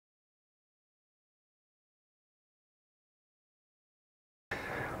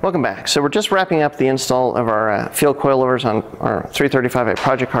Welcome back. So we're just wrapping up the install of our field coilovers on our 335i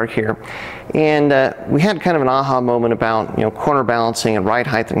project car here, and we had kind of an aha moment about corner balancing and ride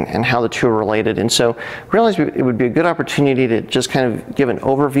height and how the two are related, and so realized it would be a good opportunity to just kind of give an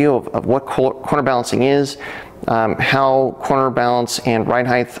overview of what corner balancing is, how corner balance and ride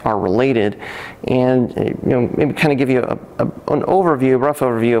height are related, and maybe kind of give you an overview, a rough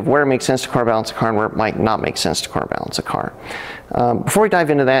overview of where it makes sense to corner balance a car and where it might not make sense to corner balance a car. Before we dive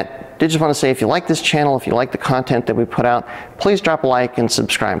into that, I just want to say if you like this channel, if you like the content that we put out, please drop a like and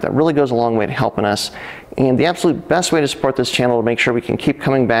subscribe. That really goes a long way to helping us. And the absolute best way to support this channel to make sure we can keep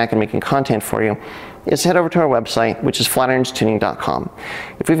coming back and making content for you is head over to our website, which is flatironstuning.com.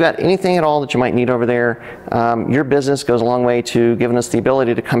 If we've got anything at all that you might need over there, your business goes a long way to giving us the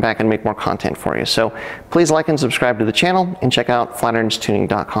ability to come back and make more content for you. So please like and subscribe to the channel and check out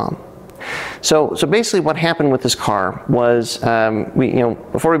flatironstuning.com. So basically what happened with this car was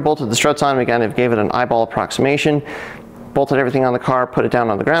before we bolted the struts on, we kind of gave it an eyeball approximation, bolted everything on the car, put it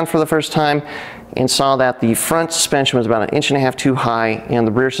down on the ground for the first time, and saw that the front suspension was about 1.5 inches too high and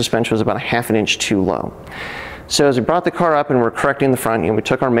the rear suspension was about 1/2 inch too low. So as we brought the car up and we're correcting the front, we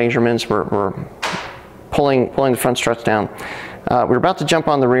took our measurements, we're pulling the front struts down. We were about to jump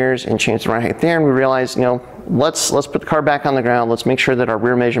on the rears and change the ride height there, and we realized, let's put the car back on the ground. Let's make sure that our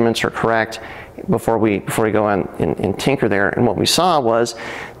rear measurements are correct before we go on and tinker there. And what we saw was,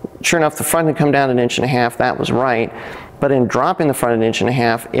 sure enough, the front had come down 1.5 inches. That was right. But in dropping the front 1.5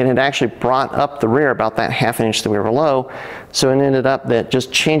 inches, it had actually brought up the rear about that 1/2 inch that we were low. So it ended up that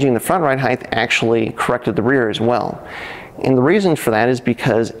just changing the front ride height actually corrected the rear as well. And the reason for that is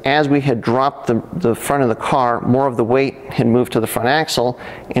because as we had dropped the front of the car, more of the weight had moved to the front axle,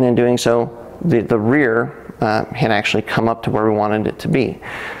 and in doing so, the rear had actually come up to where we wanted it to be.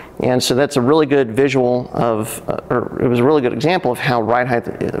 And so that's a really good visual of, or it was a really good example of how ride height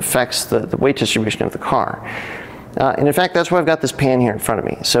affects the weight distribution of the car. And in fact, that's why I've got this pan here in front of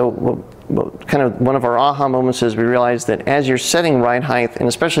me. So kind of one of our aha moments is we realized that as you're setting ride height, and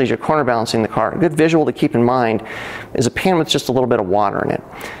especially as you're corner balancing the car, a good visual to keep in mind is a pan with just a little bit of water in it.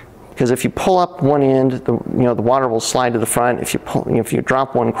 Because if you pull up one end, the water will slide to the front. If you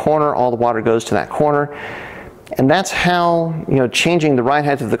drop one corner, all the water goes to that corner. And that's how changing the ride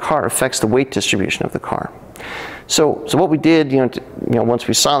height of the car affects the weight distribution of the car. So what we did, once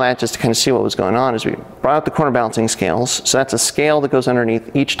we saw that, just to kind of see what was going on, is we brought out the corner balancing scales. So that's a scale that goes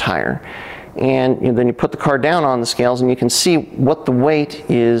underneath each tire, and then you put the car down on the scales, and you can see what the weight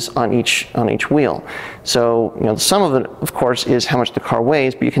is on each wheel. So the sum of it, of course, is how much the car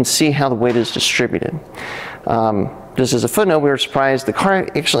weighs, but you can see how the weight is distributed. Just as a footnote, we were surprised the car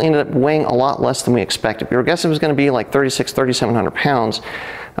actually ended up weighing a lot less than we expected. We were guessing it was going to be like 3,700 pounds.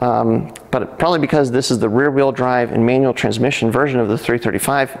 But probably because this is the rear wheel drive and manual transmission version of the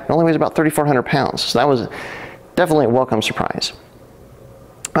 335, it only weighs about 3,400 pounds. So that was definitely a welcome surprise.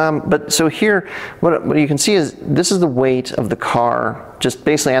 But so here, what you can see is this is the weight of the car just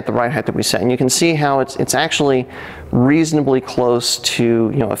basically at the ride height that we set. And you can see how it's actually reasonably close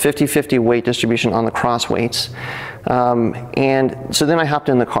to a 50-50 weight distribution on the cross weights. And so then I hopped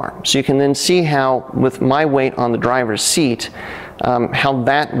in the car. So you can then see how with my weight on the driver's seat, how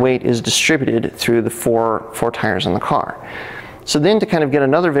that weight is distributed through the four tires on the car. So then to kind of get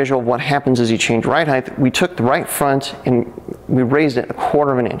another visual of what happens as you change ride height, we took the right front and we raised it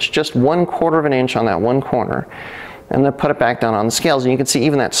 1/4 inch, just 1/4 inch on that one corner, and then put it back down on the scales. And you can see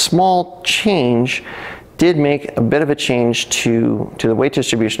even that small change did make a bit of a change to the weight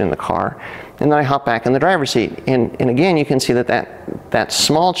distribution in the car. And then I hop back in the driver's seat. And again, you can see that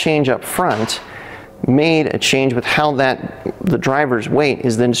small change up front made a change with how the driver's weight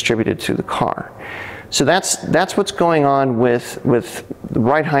is then distributed through the car. So that's what's going on with the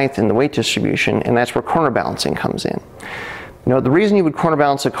ride height and the weight distribution, and that's where corner balancing comes in. The reason you would corner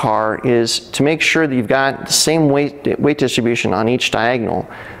balance a car is to make sure that you've got the same weight distribution on each diagonal,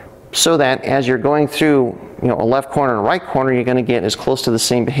 so that as you're going through a left corner and a right corner, you're going to get as close to the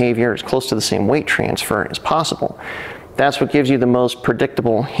same behavior, as close to the same weight transfer as possible. That's what gives you the most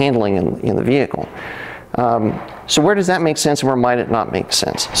predictable handling in the vehicle. So where does that make sense and where might it not make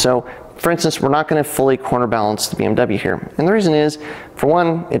sense? So for instance, we're not going to fully corner balance the BMW here. And the reason is, for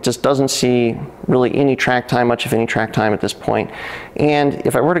one, it just doesn't see really any track time, much of any track time at this point. And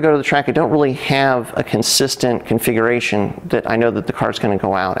if I were to go to the track, I don't really have a consistent configuration that I know that the car's going to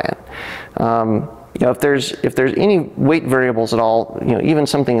go out at. If there's any weight variables at all, even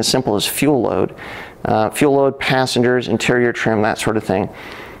something as simple as fuel load, passengers, interior trim, that sort of thing,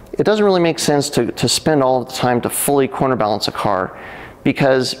 it doesn't really make sense to spend all of the time to fully corner balance a car,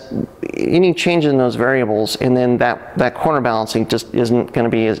 because any change in those variables and then that corner balancing just isn't going to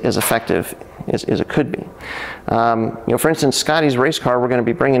be as effective as it could be. For instance, Scotty's race car, we're going to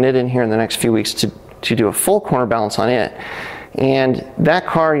be bringing it in here in the next few weeks to do a full corner balance on it. And that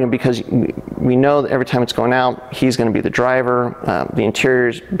car, because we know that every time it's going out, he's going to be the driver. The interior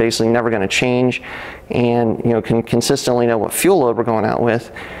is basically never going to change, and can consistently know what fuel load we're going out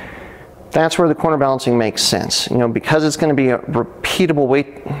with. That's where the corner balancing makes sense. Because it's going to be a repeatable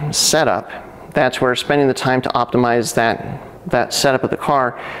weight setup. That's where spending the time to optimize that setup of the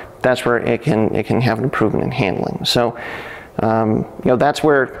car. That's where it can have an improvement in handling. So that's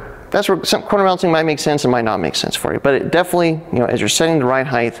where some corner balancing might make sense and might not make sense for you. But it definitely, as you're setting the ride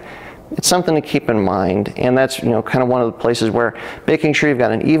height, it's something to keep in mind. And that's, kind of one of the places where making sure you've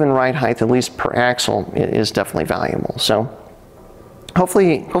got an even ride height, at least per axle, is definitely valuable. So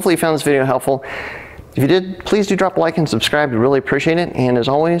hopefully you found this video helpful. If you did, please do drop a like and subscribe. We really appreciate it. And as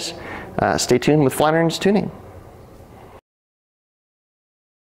always, stay tuned with Flatirons Tuning.